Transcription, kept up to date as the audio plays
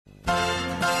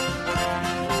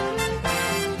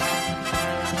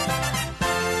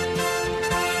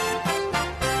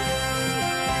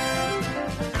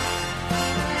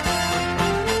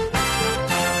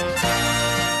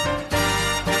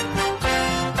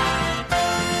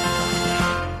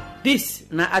This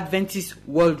na Adventist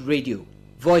World Radio,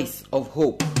 Voice of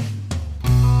Hope.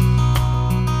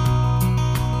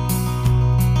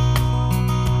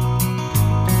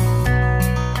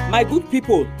 My good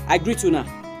people, I greet una.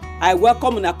 I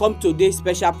welcome una come to today's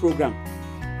special program.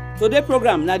 Today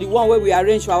program na the one where we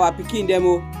arrange for our pikin dem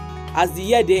o. As the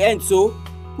year dey end so,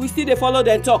 we still dey follow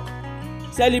dem talk.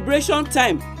 Celebration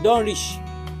time don reach,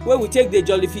 wey we take dey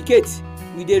jollificate.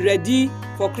 We dey ready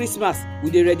for Christmas, we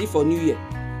dey ready for New Year.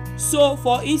 So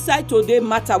for inside today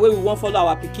matter wey we wan follow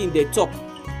our pikin dey talk,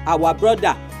 our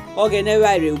brother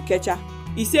Ogenewaire Ukecha,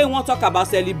 he say he wan talk about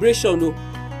celebration o.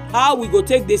 How we go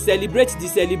take dey celebrate,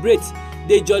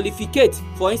 dey jollificate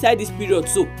for inside this period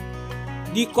so.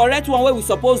 The correct one wey we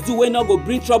suppose do wey no go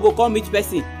bring trouble come meet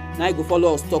person, na he go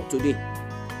follow us talk today.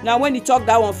 Now when he talk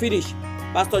that one finish,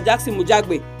 Pastor Jackson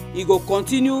Mujagbe, he go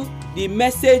continue the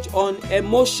message on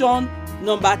emotion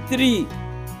number 3.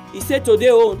 He say today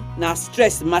own na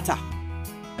stress matter.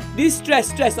 This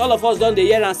stress all of us don dey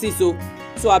hear and see so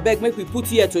abeg make we put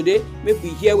here today, make we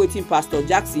hear wetin Pastor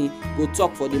Jackson go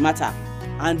talk for the matter.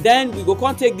 And then we go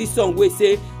come take this song wey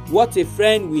say what a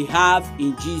friend we have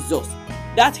in Jesus.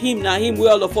 That hymn na hymn wey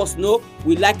all of us know,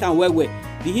 we like am well.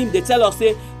 The hymn dey tell us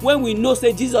say when we know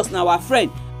say Jesus na our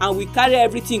friend and we carry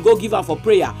everything go give am for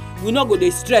prayer, we no go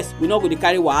dey stress, we no go dey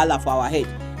carry wahala for our head.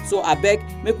 So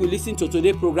abeg make we listen to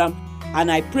today program,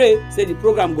 and I pray say the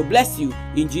program go bless you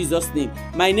in Jesus name.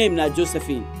 My name na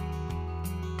Josephine.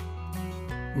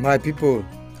 My people,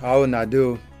 how una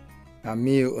do? Na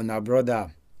me, una brother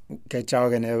Ukecha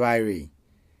Ogenewaire.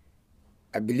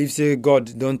 I believe say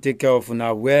God don't take care of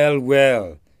una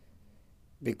well,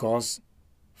 because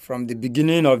from the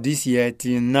beginning of this year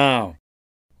till now,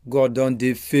 God don't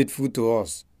be faithful to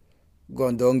us.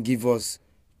 God don't give us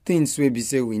things we be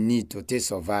say we need to take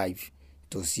survive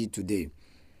to see today.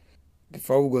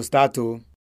 Before we go start, we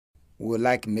would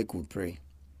like make we pray.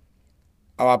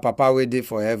 Our Papa we dey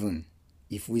for heaven.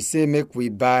 If we say make we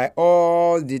buy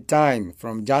all the time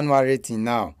from January till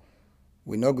now,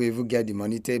 we not go even get the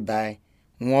money to buy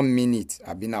 1 minute,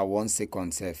 I been at 1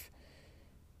 second safe.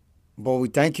 But we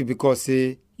thank you because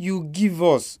say you give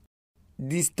us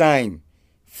this time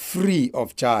free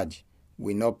of charge.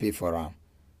 We not pay for them.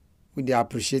 We dey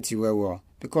appreciate you well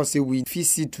because say we fit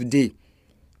see today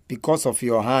because of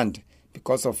your hand,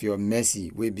 because of your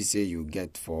mercy, we be say you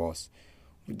get for us.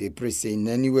 We dey pray say in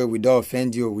any way we don't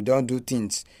offend you, we don't do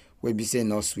things we be say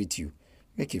not sweet you.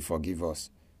 Make you forgive us,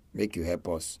 make you help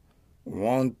us. We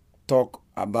want talk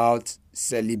about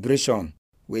celebration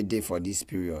we dey for this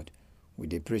period. We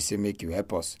dey pray say make you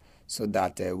help us so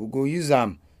that we go use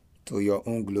them to your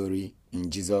own glory in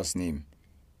Jesus' name.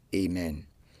 Amen.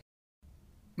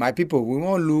 My people, we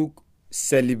want look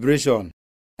celebration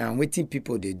and wetin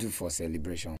people they do for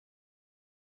celebration.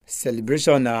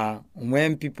 Celebration are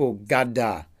when people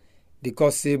gather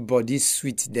because say body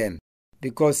sweet them,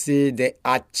 because say they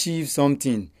achieve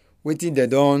something wetin they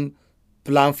don't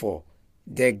plan for.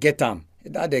 They get them.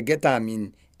 That they get them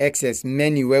in excess,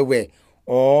 many where,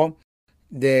 or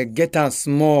they get them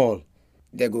small.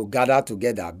 They go gather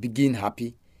together, begin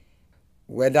happy.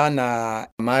 Whether na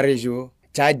marriage or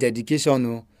child dedication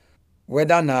or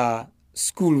whether na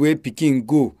school where pikin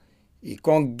go, he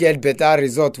can't get better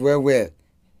result well.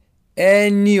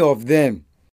 Any of them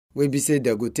will be say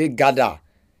they go take gather,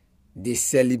 they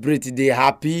celebrate, they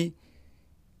happy.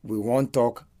 We won't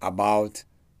talk about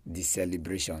the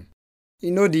celebration.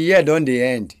 You know the year don't the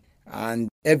end, and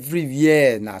every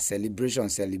year na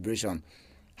celebration.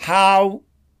 How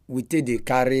we take they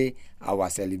carry our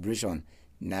celebration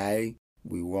now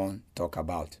we won't talk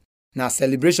about. Now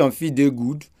celebration fit dey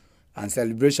good and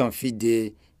celebration fit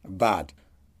dey bad.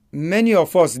 Many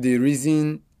of us dey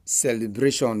reason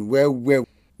celebration well.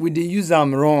 We dey use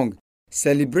them wrong.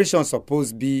 Celebration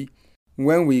suppose be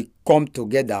when we come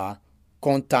together,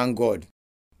 come thank God.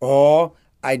 Or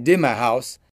I dey my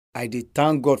house, I dey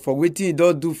thank God for wetin He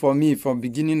don do for me from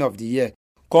beginning of the year,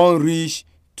 come reach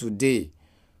today.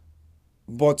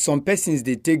 But some persons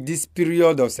they take this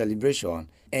period of celebration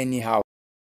anyhow.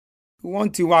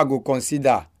 One thing I go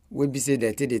consider we be say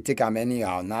they take am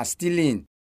anyhow. Now stealing.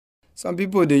 Some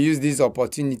people they use this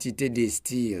opportunity to they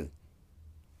steal.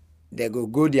 They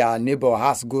go their neighbor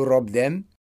house go rob them,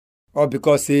 or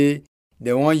because say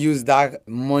they won't use that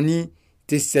money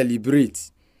to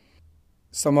celebrate.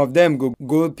 Some of them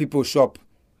go people shop.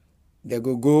 They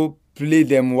go play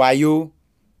them wayo.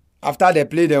 After they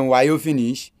play them wayo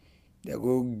finish, they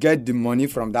go get the money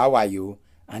from that wayo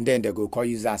and then they go call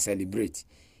use and celebrate.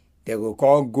 They go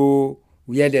call go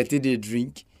where they take they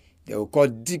drink. They go call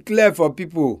declare for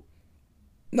people.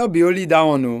 Not be only that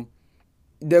one, no.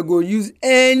 They go use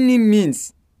any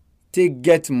means take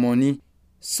get money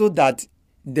so that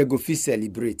they go fit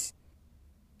celebrate.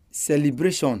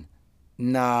 Celebration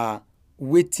na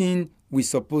wetin we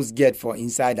suppose get for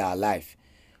inside our life.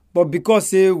 But because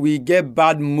say we get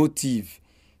bad motive,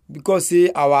 because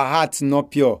say our heart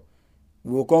not pure,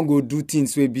 we can't go do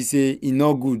things wey be say e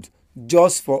not good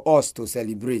just for us to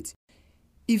celebrate.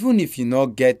 Even if you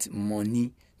not get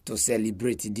money to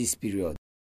celebrate this period,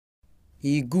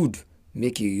 e good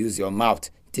make you use your mouth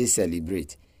to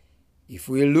celebrate. If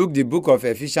we look the book of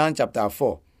Ephesians chapter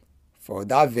 4, for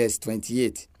that verse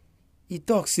 28, e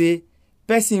talk say,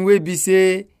 person wey be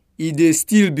say e dey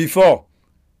steal before,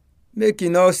 make e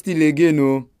not steal again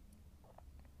o.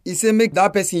 E say make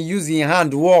that person use him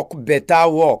hand work, better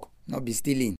work, not be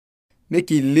stealing.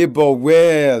 Make e labor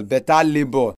well, better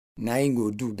labor, na him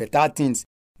go do. Better things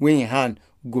wey him hand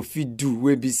go fit do,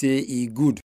 wey be say e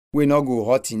good, wey not go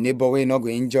hurt him neighbor, wey not go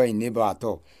injure him neighbor at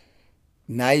all.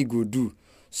 Na he go do.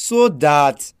 So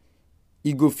that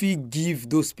he go fit give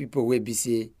those people wey be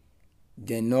say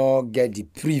they not get the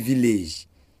privilege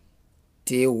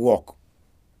to work.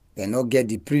 They not get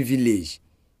the privilege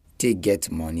to get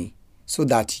money. So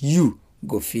that you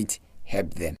go fit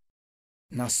help them.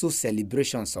 Now so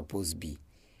celebration suppose be.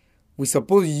 We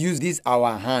suppose use this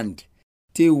our hand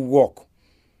to work.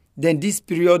 Then this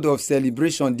period of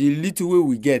celebration, the little way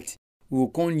we get, we will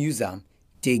come use them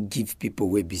to give people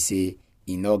wey be say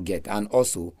e not get, and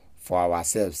also for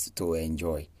ourselves to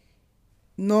enjoy.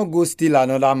 No go steal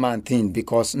another man thing,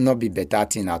 because not be better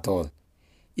thing at all.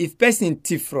 If person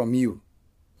thief from you,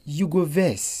 you go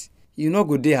vex. You not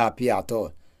go dey happy at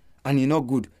all. And e not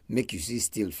good make you see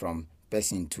steal from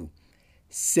person too.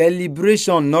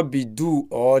 Celebration not be do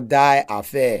or die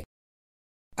affair.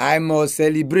 I must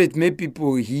celebrate, make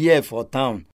people hear for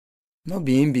town. Not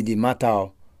be him be the matter.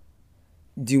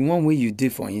 The one way you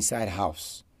did for inside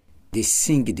house, they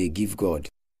sing, they give God.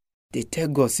 They tell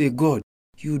God, say, God,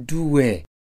 you do well.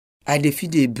 I dey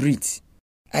fit dey breathe.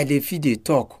 I dey fit dey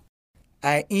talk.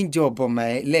 I injure, but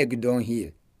my leg don't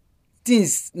heal.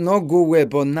 Things not go well,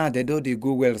 but now they don't they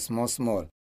go well small.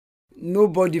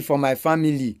 Nobody for my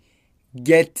family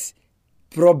get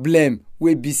problem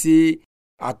wey be say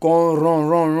I can't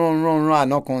run, I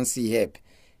not can see help.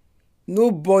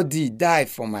 Nobody die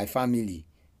for my family.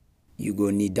 You go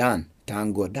kneel down,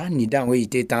 thank God. That kneel down where you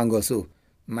take thank God. So,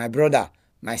 my brother,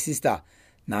 my sister,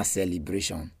 now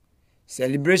celebration.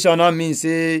 Celebration not mean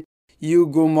say you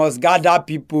go must gather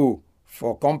people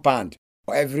for compound.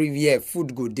 Every year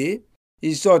food go there.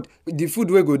 In short, the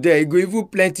food will go there. It go even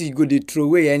plenty. You go dey throw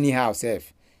away anyhow,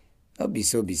 self. Not be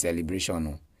so be celebration.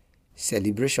 No.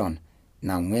 Celebration.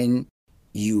 Now when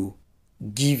you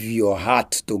give your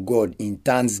heart to God in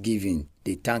thanksgiving,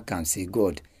 they thank and say,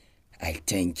 God, I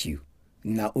thank you.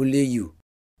 Now only you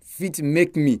fit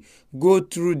make me go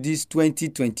through this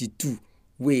 2022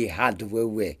 way hard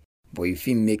well. But if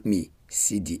you make me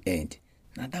see the end,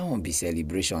 now that won't be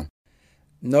celebration.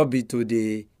 Not be to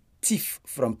the thief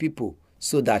from people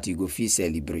so that you go feel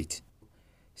celebrate.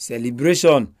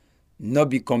 Celebration not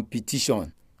be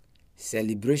competition.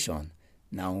 Celebration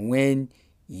now when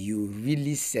you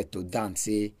really settle down,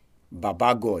 say,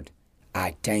 Baba God,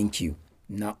 I thank you.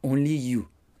 Now only you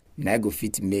now go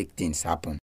fit make things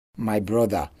happen. My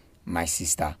brother, my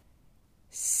sister,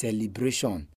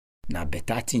 celebration na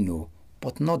better thing, no,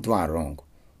 but not do wrong,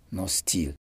 not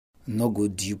steal, not go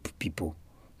dupe people,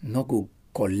 not go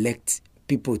collect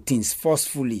people things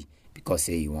forcefully because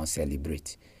say you want to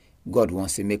celebrate. God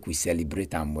wants to make we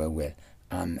celebrate and well.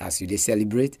 And as you dey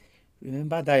celebrate,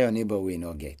 remember that your neighbor will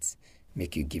not get.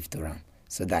 Make you give to them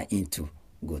so that into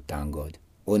go thank God.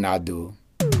 Onado.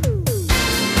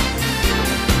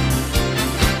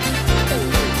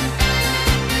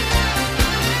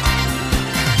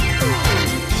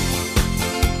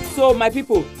 So my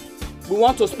people, we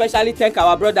want to specially thank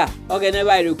our brother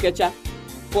Ogeneva Irukecha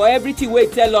for everything we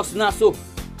tell us now so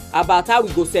about how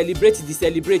we go celebrate the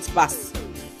celebrate past.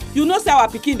 You know say our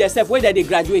pikin themselves when they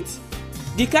graduate,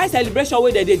 the kind celebration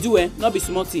wey they do not be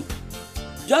small thing.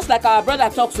 Just like our brother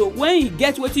talk, so when you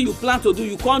get wetin you plan to do,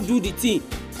 you can't do the thing,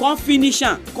 can't finish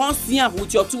am, can't see am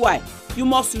with your two eye. You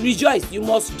must rejoice, you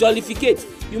must jollificate,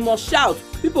 you must shout.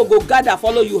 People go gather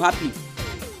follow you happy.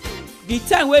 The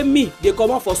time when me they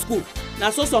come out for school, now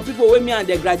so some people when me and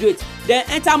they graduate, they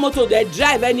enter motor, they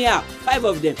drive anyhow, 5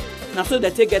 of them. Now so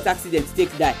they take get accident,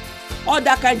 take die. All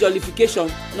that kind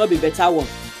jollification not be better one.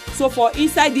 So for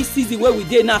inside this season where we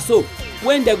dey now, so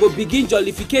when they go begin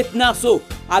jollificate now, so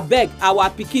abeg our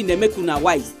pikin they make una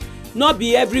wise. Not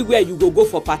be everywhere you go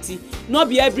for party, not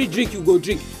be every drink you go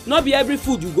drink, not be every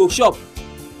food you go shop.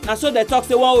 Now so they talk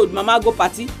say one old mama go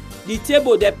party, the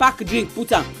table they pack drink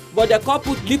put am, but dem come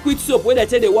put liquid soap wey dem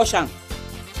take dey wash am.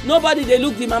 Nobody dey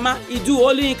look the mama, e do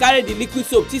only he carry the liquid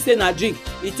soap think say na drink,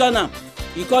 e turn am,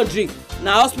 e come drink.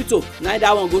 Na hospital na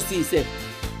that one go see himself.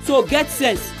 So get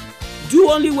sense, do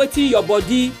only wetin your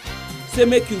body say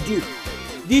make you do.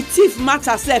 The thief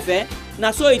matter sef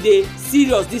na so e dey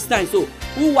serious this time. So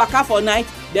who waka for night,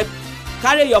 dey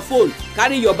carry your phone,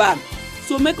 carry your bag.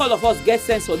 So make all of us get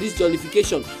sense for this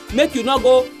jollification. Make you no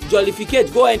go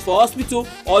jollificate go end for hospital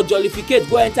or jollificate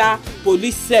go enter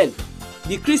police cell.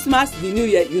 The Christmas, the New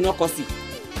Year, you no cause it.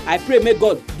 I pray may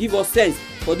God give us sense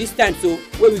for this time so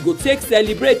wey we go take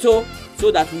celebrate so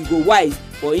that we go wise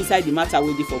for inside the matter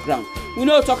wey dey for ground. We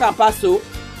no talk am pass, so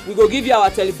we go give you our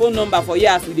telephone number for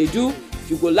here as we dey do. If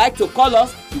you go like to call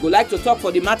us, you go like to talk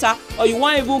for the matter, or you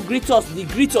wan even greet us the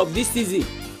greet of this season,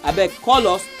 abeg call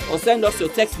us or send us your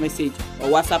text message or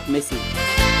WhatsApp message.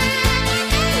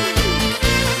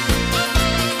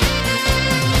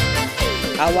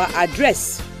 Our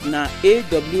address na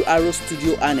AWR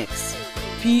Studio Annex,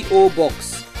 P.O.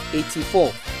 Box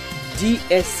 84,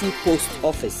 DSC Post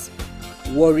Office,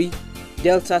 Warri,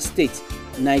 Delta State,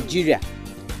 Nigeria.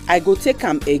 I go take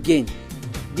am again.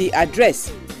 The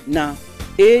address na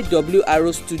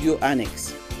AWR Studio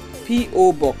Annex,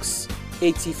 P.O. Box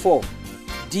 84,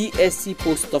 DSC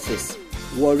Post Office,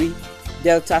 Warri,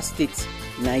 Delta State,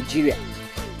 Nigeria.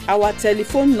 Our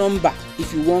telephone number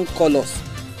if you wan call us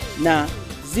na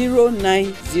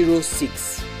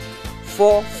 0906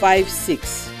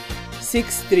 456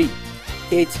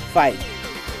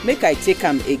 6385. Make I take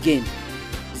am again.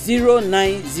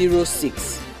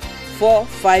 0906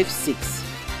 456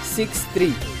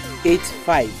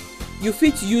 6385. You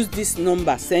fit use this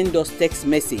number send us text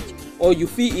message, or you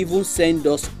fit even send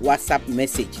us WhatsApp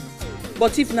message.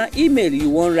 But if na email you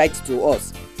wan write to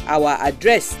us, our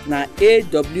address na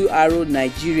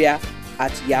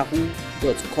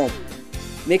awrnigeria@yahoo.com.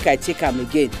 Make I take am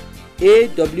again.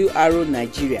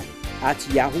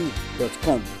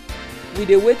 awrnigeria@yahoo.com. We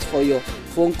dey wait for your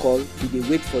phone call, we dey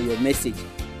wait for your message.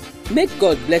 Make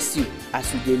God bless you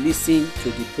as you dey listen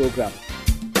to the program.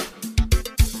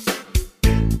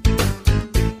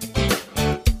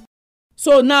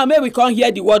 So now may we come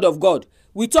hear the word of God.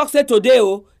 We talk say today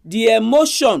the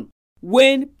emotion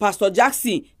when Pastor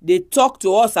Jackson dey talk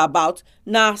to us about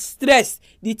na stress,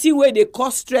 the thing wey dey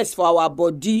cause stress for our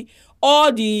body,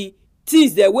 all the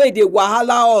things the way dey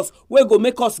wahala us wey go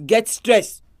make us get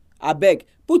stress. Abeg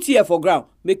put ear for ground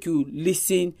make you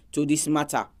listen to this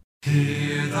matter.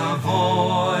 Hear the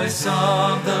voice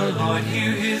of the Lord,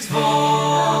 hear his voice.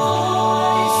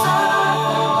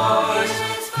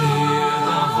 Hear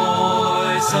the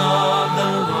voice of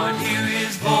the Lord, hear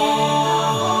his voice.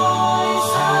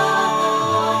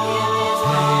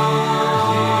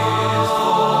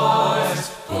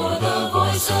 For the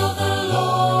voice of the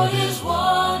Lord is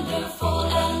wonderful,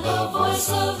 and the voice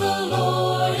of the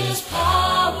Lord is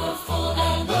powerful,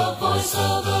 and the voice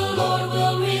of the Lord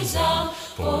will resound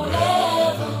forevermore.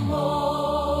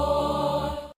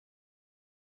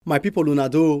 My people,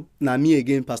 unado, na me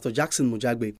again, Pastor Jackson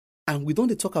Mujagbe, and we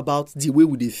don't talk about the way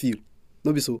we dey feel.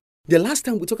 No be so. The last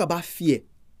time we talk about fear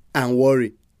and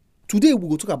worry. Today we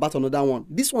will talk about another one.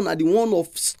 This one are the one of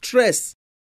stress.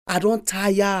 I don't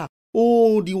tire.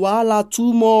 Oh, the wahala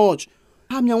too much.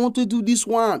 I want to do this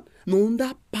one. No,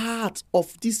 that part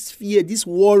of this fear, this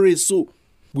worry. So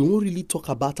we won't really talk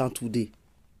about that today.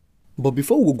 But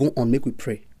before we go on, make we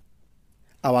pray.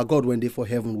 Our God, when they for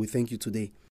heaven, we thank you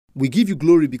today. We give you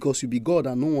glory because you be God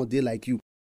and no one day like you.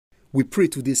 We pray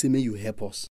today, say, may you help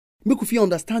us. Make we feel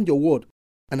understand your word.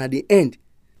 And at the end,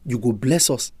 you go bless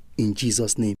us in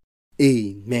Jesus' name.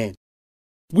 Amen.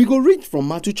 We go read from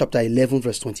Matthew chapter 11,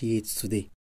 verse 28 today.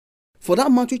 For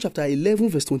that Matthew chapter 11,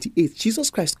 verse 28, Jesus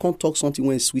Christ can't talk something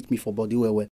when sweet me for body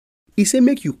well. He said,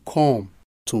 make you come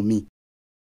to me.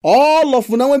 All of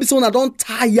you now, when someone don't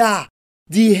tire,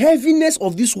 the heaviness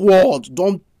of this world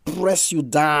don't press you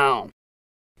down.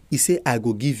 He said, I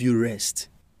go give you rest.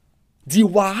 The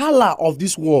wahala of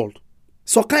this world,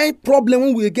 so kind problem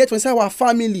when we get inside our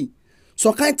family,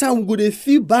 so kind time we go dey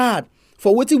feel bad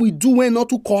for what we do when not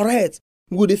to correct.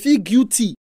 We go dey feel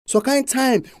guilty. So kind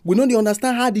time we no dey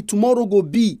understand how the tomorrow go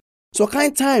be. So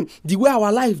kind time the way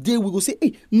our life dey, we go say,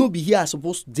 hey, no be here I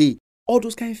supposed to dey. All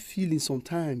those kind of feelings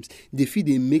sometimes they feel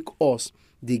they make us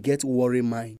they get worry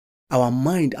mind. Our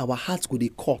mind, our hearts go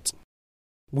dey cut.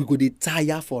 We go dey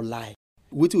tire for life.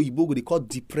 Wetin oyibo go dey call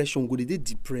depression, we go dey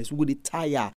depressed, we go dey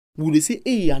tire. We go dey say,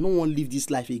 hey, I don't want to live this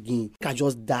life again. I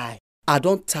just die. I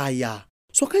don't tire.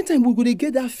 So kind of time we go dey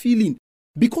get that feeling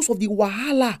because of the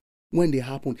wahala when they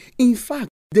happen. In fact,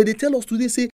 they tell us today,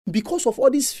 say, because of all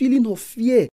this feeling of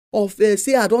fear of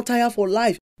say I don't tire for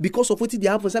life because of what they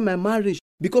happen inside my marriage,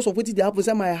 because of what they happen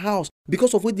inside my house,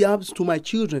 because of what they happen to my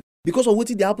children, because of what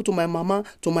they happen to my mama,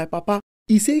 to my papa.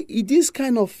 He say this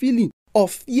kind of feeling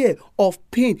of fear, of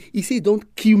pain, he say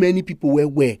don't kill many people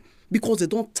where because they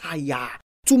don't tire.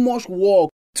 Too much work.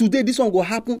 Today this one will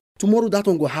happen, tomorrow that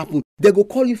one will happen. They go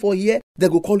call you for here, they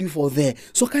go call you for there.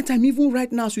 So kind time, even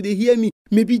right now, so they hear me,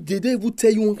 maybe they will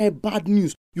tell you one kind of bad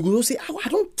news. You go say, I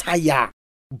don't tire.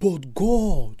 But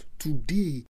God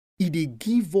today, He dey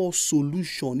give us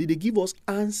solution, He dey give us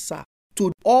answer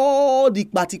to all the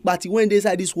party when they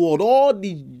inside this world, all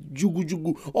the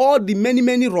jugu, all the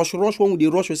many rush when they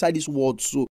rush inside this world.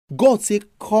 So God say,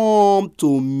 come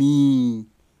to me.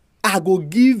 I go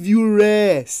give you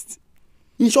rest.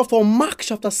 In short, from Mark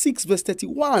chapter 6 verse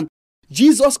 31,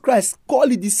 Jesus Christ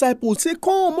called the disciples, say,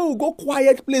 come, we go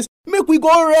quiet place, make we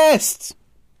go rest.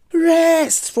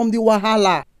 Rest from the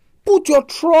wahala. Put your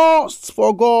trust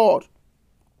for God.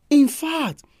 In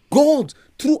fact, God,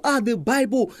 throughout the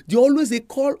Bible, they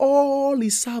call all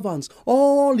His servants,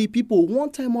 all the people,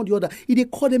 one time or the other, they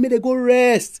call them, they go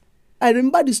rest. I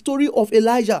remember the story of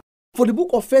Elijah. For the book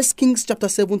of 1 Kings chapter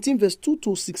 17 verse 2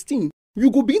 to 16, you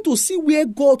go begin to see where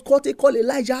God call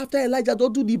Elijah after Elijah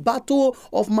don't do the battle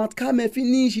of Mount Carmel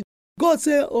finish. God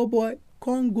say, oh boy,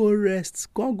 come go rest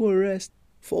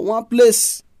for one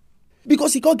place.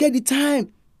 Because he can't get the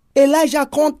time. Elijah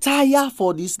can't tire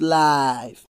for this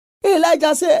life.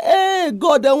 Elijah say, hey,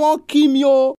 God, they won't kill me.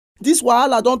 Oh. This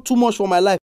wahala done too much for my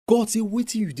life. God say,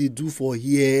 what you they do for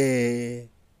here?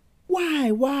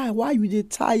 Why you they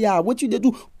tire? What you they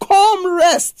do? Come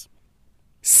rest.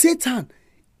 Satan,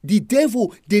 the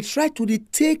devil, they try to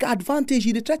take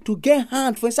advantage. They try to get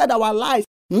hand for inside our life.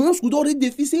 Once we don't read the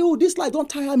feel, say, oh, this life don't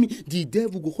tire me. The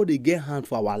devil go hold they get hand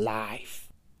for our life.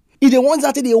 If the ones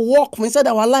that they walk from inside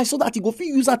our life so that he go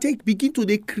feel use and take begin to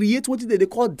they create what they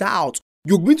call doubt.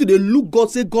 You begin to they look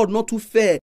God, say God not too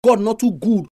fair, God not too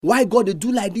good. Why God they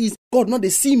do like this? God not they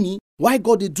see me. Why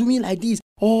God they do me like this?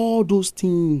 All those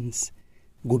things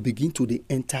go begin to they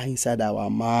enter inside our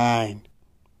mind.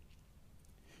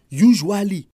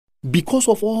 Usually, because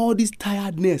of all this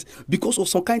tiredness, because of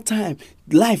some kind of time,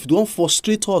 life don't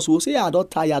frustrate us. We'll say, I don't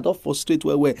tire, I don't frustrate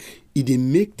where. It they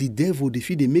make the devil,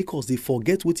 they make us, they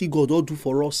forget what God don't do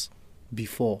for us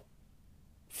before.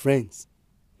 Friends,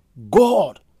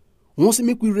 God wants to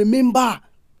make we remember,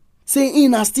 say,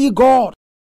 in are still God.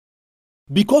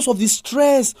 Because of the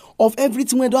stress of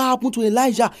everything when that happened to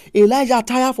Elijah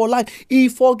tired for life. He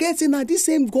forgets that this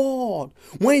same God.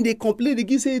 When they complain,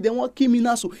 they say they want to kill me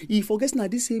now. So he forgets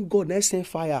that this same God that send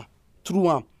fire through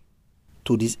him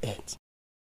to this earth.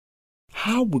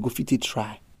 How we go fit to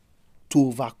try to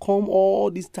overcome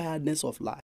all this tiredness of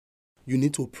life? You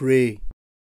need to pray.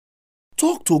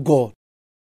 Talk to God.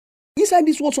 Inside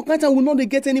this world, sometimes we will not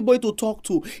get anybody to talk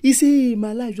to. He say, hey,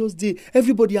 my life just did.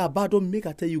 Everybody abandon me. Make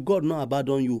I tell you, God not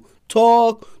abandon you.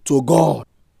 Talk to God.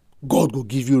 God will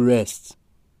give you rest.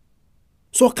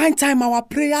 So kind time our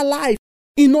prayer life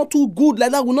is not too good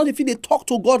like that. We not if they talk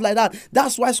to God like that.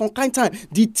 That's why some kind time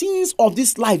the things of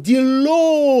this life, the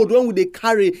load when they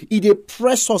carry, it they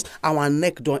press us, our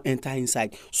neck don't enter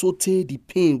inside. So take the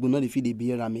pain will not if they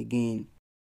bear them again.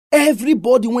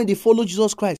 Everybody when they follow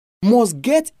Jesus Christ must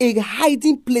get a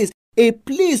hiding place, a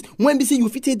place when we say you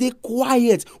fit dey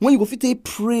quiet, when you go fit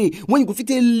pray, when you go fit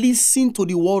listen to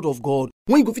the word of God,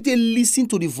 when you go fit listen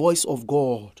to the voice of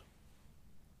God.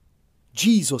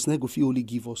 Jesus no go fit only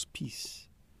give us peace.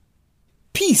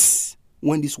 Peace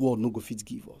when this world no go fit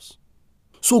give us.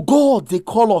 So God, they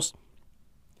call us,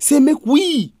 say make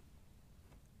we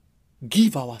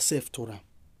give ourselves to Him.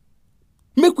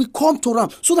 Make we come to Him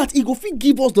so that He go fit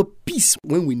give us the peace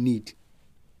when we need.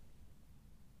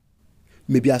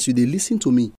 Maybe as you they listen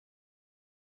to me,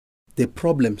 the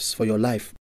problems for your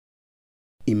life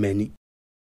in many.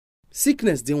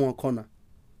 Sickness they one corner.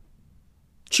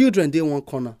 Children they one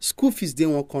corner. School fees they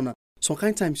one corner. Some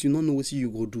kind times you don't know what you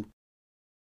go do.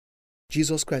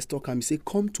 Jesus Christ talk and say,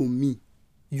 come to me,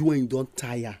 you and you don't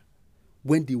tire.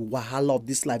 When the wahala of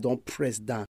this life don't press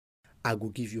down, I go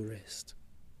give you rest.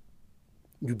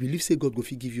 You believe say God go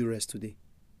fit give you rest today?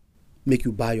 Make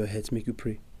you bow your heads, make you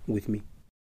pray with me.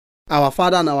 Our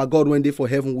Father and our God, when they for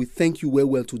heaven, we thank you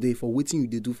well today for what you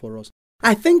do for us.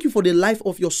 I thank you for the life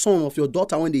of your son, of your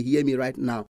daughter, when they hear me right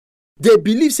now. They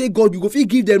believe, say, God, you go fit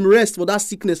give them rest for that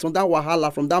sickness, from that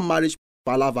wahala, from that marriage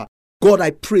palaver. God,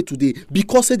 I pray today,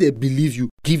 because say they believe you,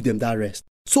 give them that rest.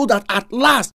 So that at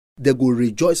last, they go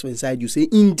rejoice inside you, say,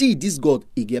 indeed, this God,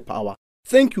 He get power.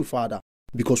 Thank you, Father,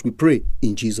 because we pray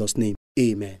in Jesus' name.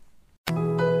 Amen.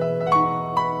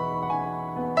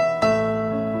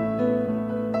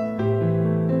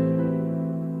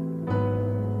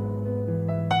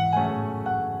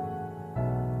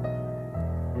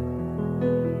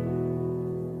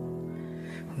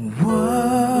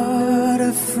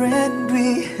 friend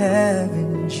we have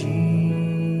in Jesus.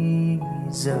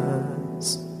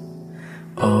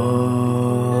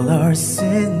 All our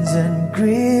sins and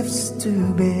griefs to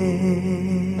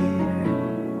bear.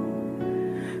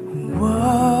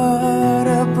 What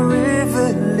a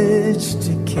privilege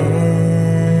to carry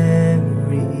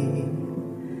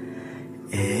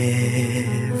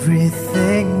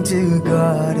everything to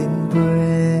God in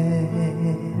prayer.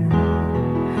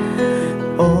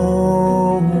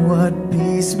 Oh, what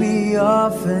peace we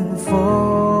often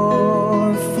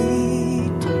forfeit.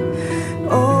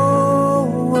 Oh,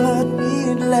 what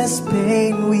needless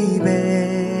pain we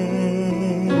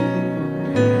bear.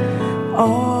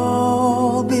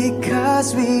 All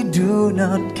because we do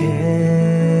not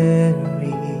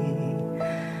carry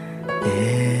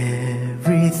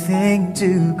everything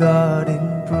to God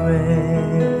in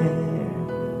prayer.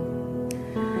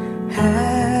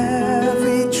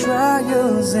 Heavy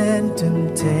trials and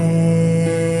temptations,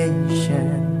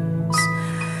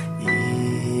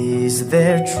 is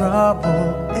there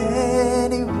trouble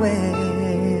anywhere?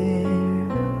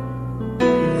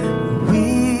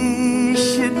 We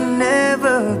should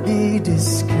never be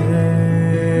discouraged.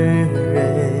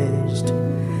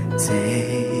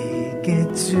 Take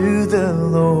it to the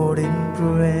Lord in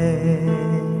prayer.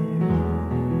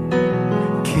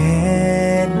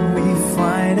 Can we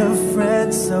find a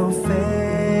friend so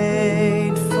faithful,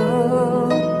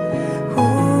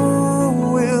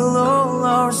 who will all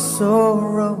our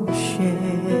sorrow share?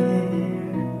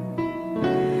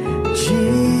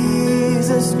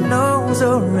 Jesus knows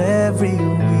our every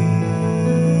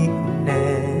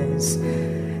weakness.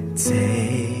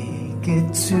 Take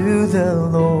it to the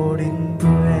Lord in prayer.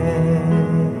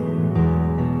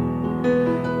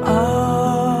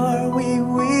 Are we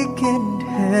weak and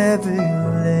heavy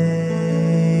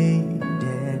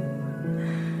laden,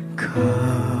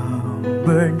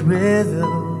 covered with a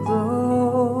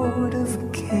load of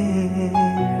care?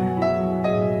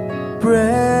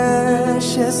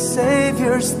 Precious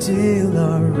Savior, still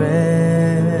our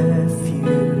refuge.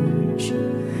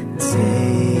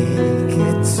 Take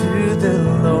it to the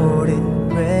Lord in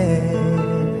prayer.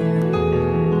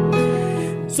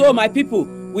 So my people,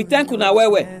 we thank una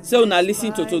well say una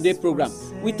listen to today's program.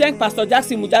 We thank Pastor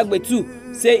Jackson Mujagbe too,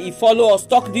 say he follow us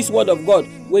talk this word of God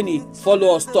when he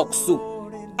follow us talk so.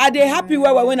 I dey happy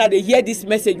well when I dey hear this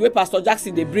message wey Pastor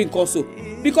Jackson dey bring also,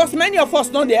 because many of us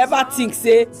no dey ever think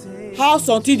say how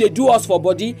something dey do us for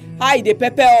body, how e dey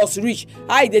pepper us reach,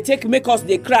 how e dey take make us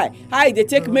dey cry, how e dey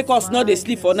take make us no dey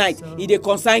sleep for night, e dey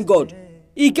concern God.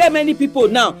 E get many people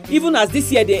now, even as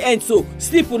this year dey end so,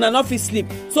 sleep una no fit sleep,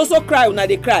 so cry una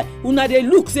dey cry, una dey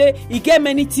look say e get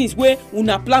many things wey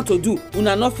una plan to do,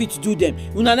 una no fit do them,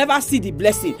 una never see the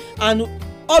blessing, and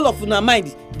all of una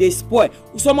mind dey spoil.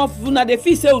 Some of una dey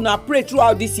feel say una pray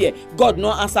throughout this year, God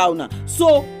no answer una,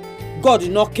 so God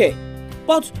no care.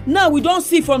 But now we don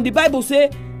see from the Bible say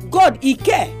God he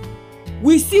care.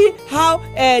 We see how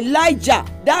Elijah,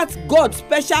 that God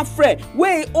special friend,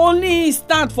 wey only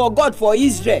stand for God for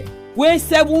Israel, wey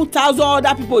 7,000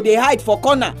 other people dey hide for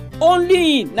corner,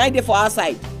 only him na dey for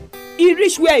outside. He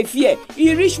reach where he fear,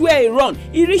 he reach where he run,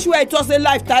 he reach where he talk say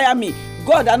life tire me.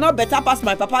 God, I no better pass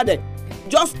my papa there,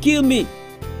 just kill me.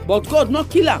 But God no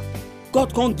kill am.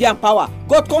 God come give am power.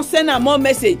 God come send am more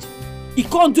message. He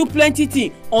can't do plenty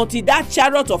things until that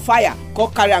chariot of fire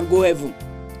come carry and go heaven.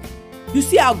 You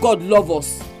see how God love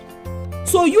us.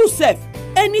 So you sef,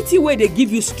 anything wey dey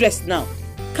give you stress now,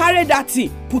 carry that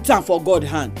thing, put am for God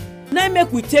hand. Now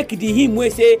make we take the hymn wey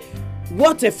say,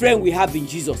 what a friend we have in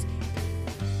Jesus.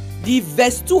 The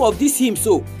verse 2 of this hymn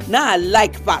so, now I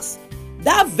like pass.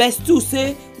 That verse 2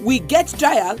 say, we get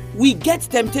trial, we get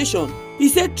temptation. He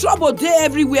say trouble dey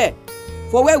everywhere.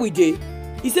 For where we dey,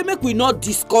 he say make we not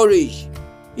discourage.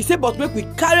 He say but make we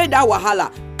carry that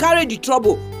wahala, carry the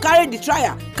trouble, carry the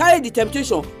trial, carry the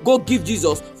temptation, go give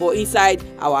Jesus for inside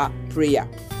our prayer.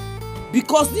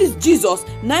 Because this Jesus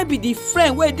now be the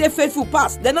friend wey dey faithful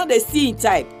pass, they no dey see in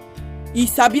type. He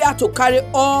sabi how to carry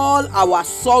all our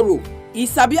sorrow. He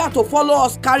sabi how to follow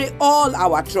us carry all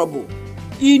our trouble.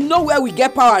 He know where we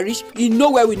get power reach, he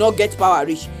know where we not get power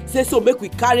reach. Say so make we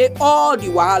carry all the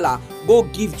wahala, go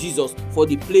give Jesus for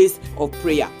the place of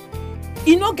prayer.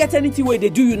 He not get anything where they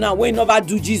do you now when never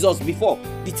do Jesus before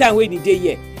the time when he dey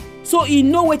here. So he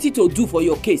know what to do for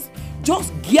your case.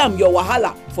 Just give him your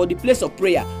wahala for the place of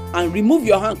prayer and remove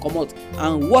your hand come out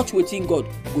and watch wetin God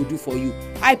go do for you.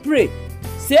 I pray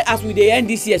say as we dey end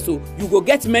this year so you go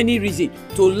get many reasons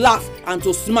to laugh and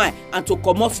to smile and to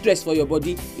comot stress for your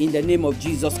body in the name of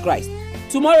Jesus Christ.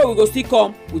 tomorrow we go still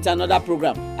come with another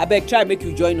program. Abeg try make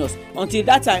you join us. Until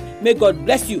that time, may God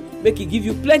bless you, make He give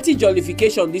you plenty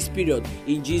jollification this period.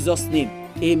 In Jesus' name,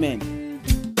 amen.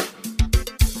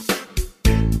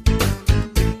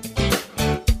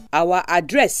 Our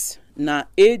address na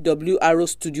AWR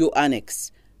Studio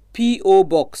Annex, P.O.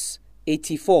 Box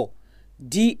 84,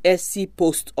 DSC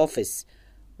Post Office,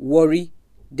 Warri,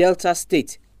 Delta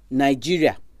State,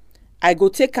 Nigeria. I go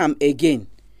take am again.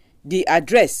 The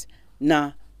address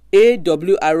na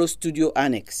AWR Studio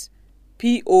Annex,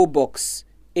 P.O. Box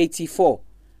 84,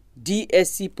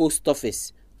 DSC Post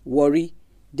Office, Warri,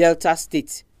 Delta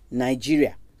State,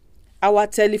 Nigeria. Our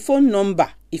telephone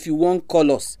number, if you wan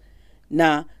call us,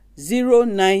 na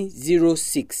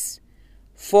 0906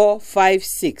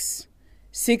 456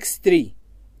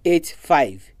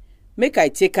 6385. Make I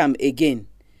take am again.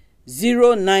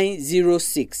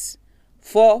 0906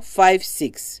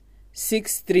 456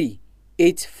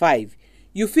 6385.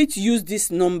 You fit use this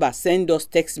number send us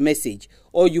text message,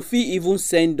 or you fit even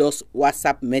send us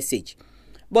WhatsApp message.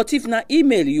 But if na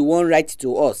email you wan write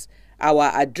to us, our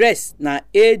address na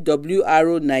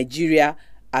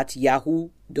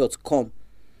awrnigeria@yahoo.com.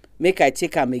 Make I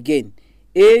take am again.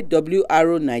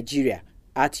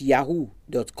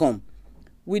 awrnigeria@yahoo.com.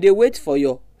 We dey wait for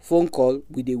your phone call.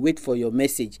 We dey wait for your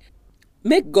message.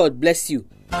 Make God bless you.